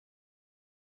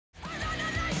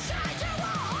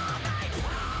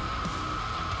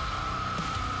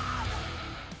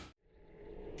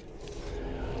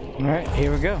Alright,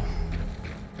 here we go.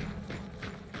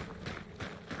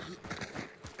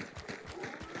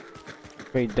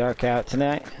 Pretty dark out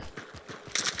tonight.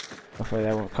 Hopefully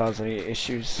that won't cause any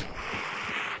issues.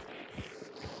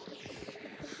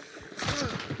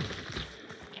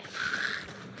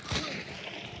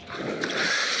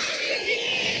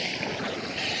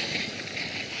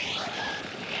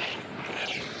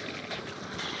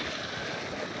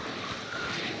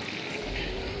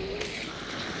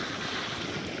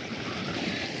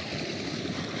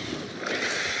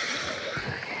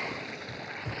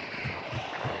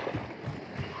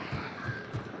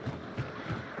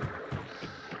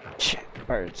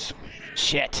 Birds.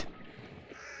 Shit.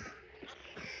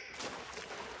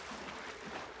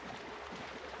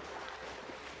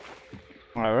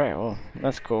 Alright, well,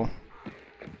 that's cool.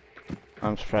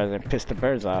 I'm surprised I pissed the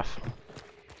birds off.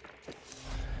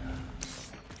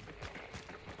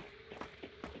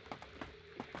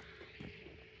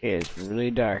 It is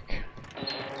really dark.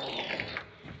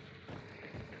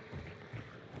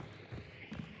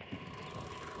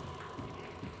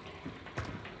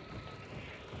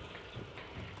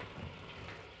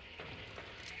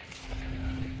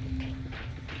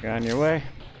 You're on your way.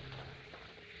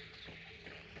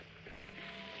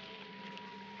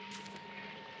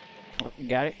 Oh, you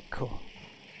got it? Cool.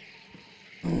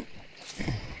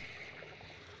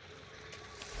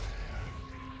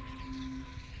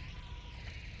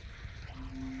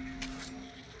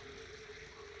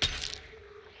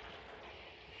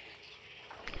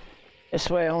 This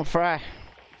way, on Fry.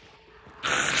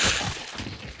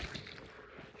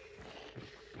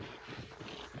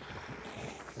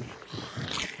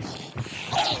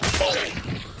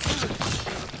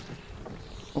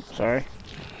 Oops, sorry.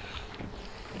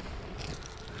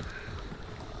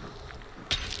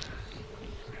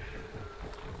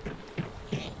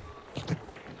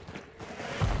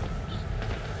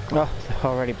 Oh, they're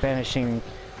already banishing.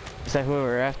 Is that who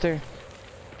we're after?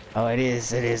 Oh, it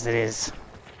is, it is, it is.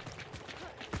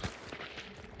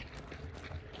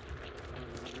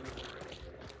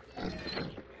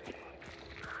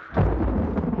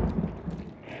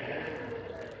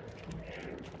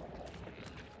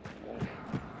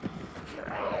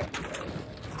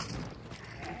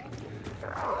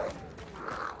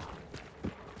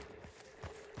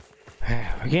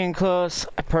 We're getting close.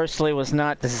 I personally was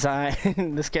not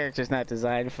designed. This character's not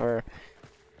designed for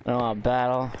a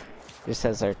battle. Just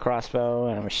has a crossbow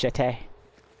and a machete.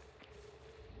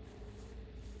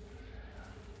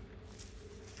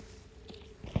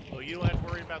 Well, you don't have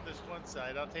to worry about this one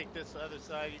side. I'll take this other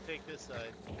side. You take this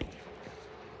side.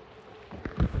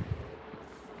 Good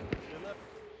luck.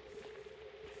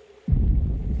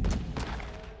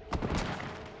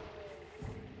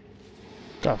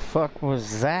 The fuck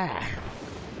was that?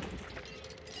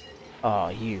 Oh,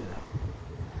 you.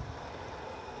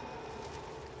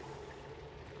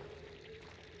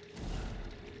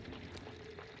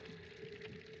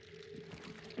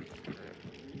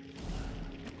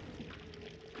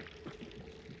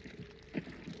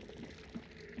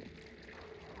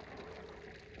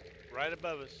 Right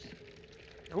above us.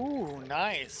 Ooh,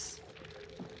 nice.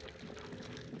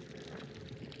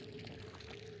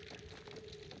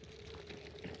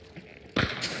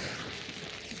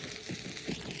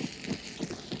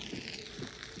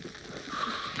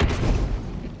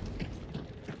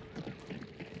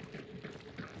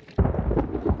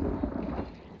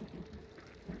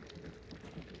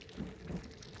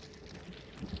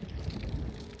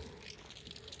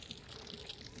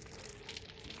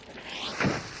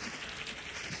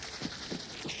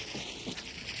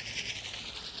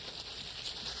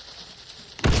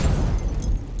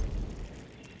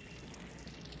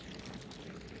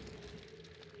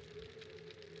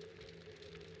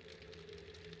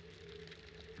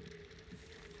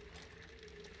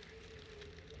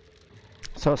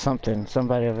 Saw something.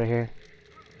 Somebody over here.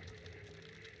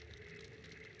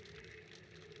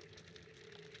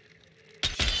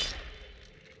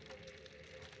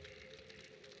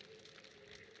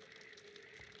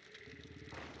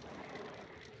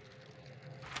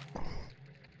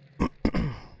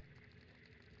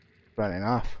 Running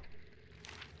off.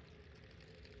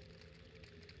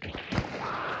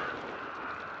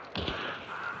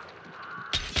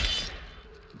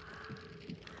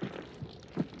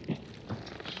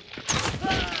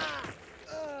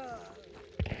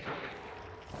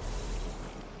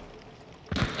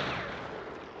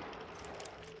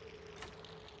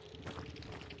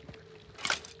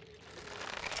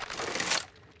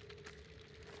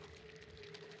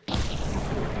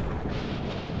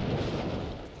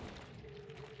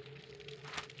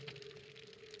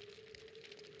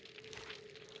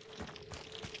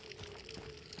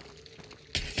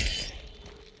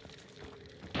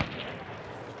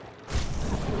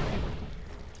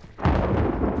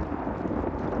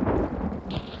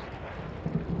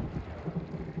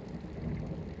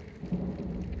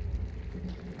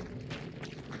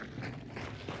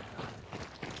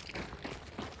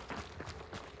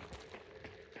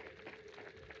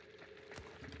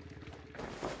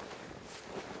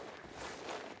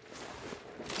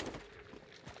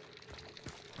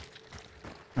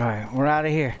 Alright, we're out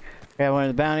of here. Got one of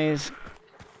the bounties.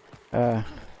 Let's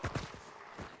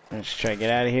try to get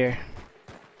out of here.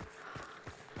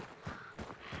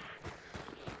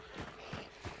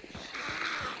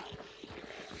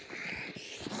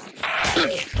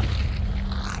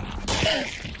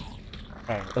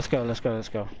 Alright, let's go, let's go, let's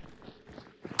go.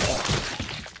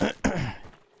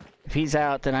 If he's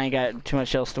out, then I ain't got too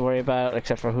much else to worry about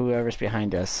except for whoever's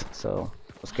behind us. So,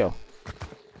 let's go.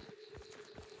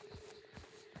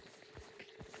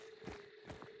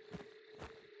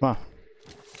 Come on.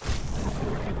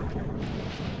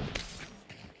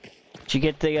 Did you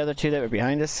get the other two that were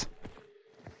behind us?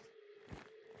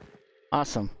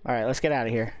 Awesome. Alright, let's get out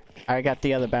of here. I got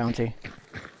the other bounty.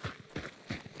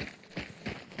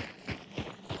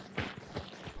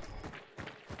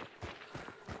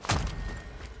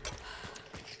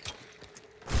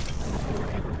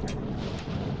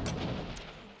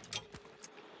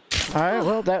 Alright,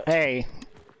 well, hey,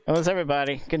 that was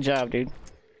everybody. Good job, dude.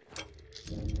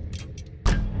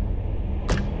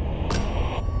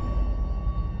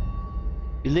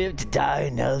 You live to die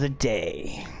another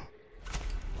day.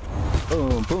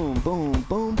 Boom, boom, boom,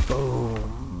 boom,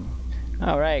 boom.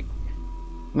 Alright.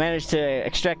 Managed to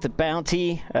extract the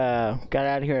bounty. Got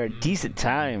out of here at a decent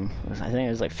time. I think it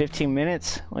was like 15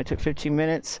 minutes. Only took 15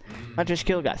 minutes. Hunter's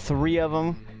kill, got 3 of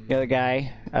them. The other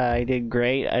guy, he did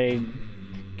great. I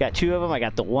got 2 of them. I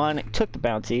got the 1. I took the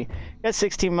bounty. Got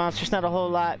 16 monsters. Not a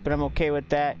whole lot, but I'm okay with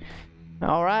that.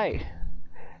 Alright.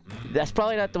 That's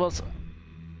probably not the most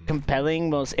compelling,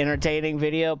 most entertaining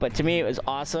video, but to me it was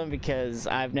awesome because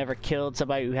I've never killed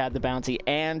somebody who had the bounty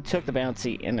and took the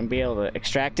bounty and then be able to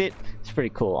extract it. It's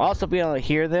pretty cool. Also being able to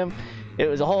hear them, it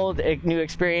was a whole new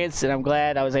experience, and I'm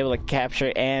glad I was able to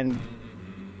capture and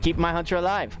keep my hunter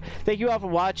alive. Thank you all for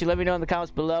watching. Let me know in the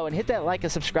comments below, and hit that like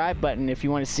and subscribe button if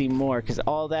you want to see more, because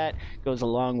all that goes a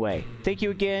long way. Thank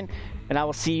you again, and I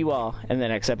will see you all in the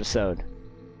next episode.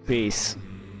 Peace.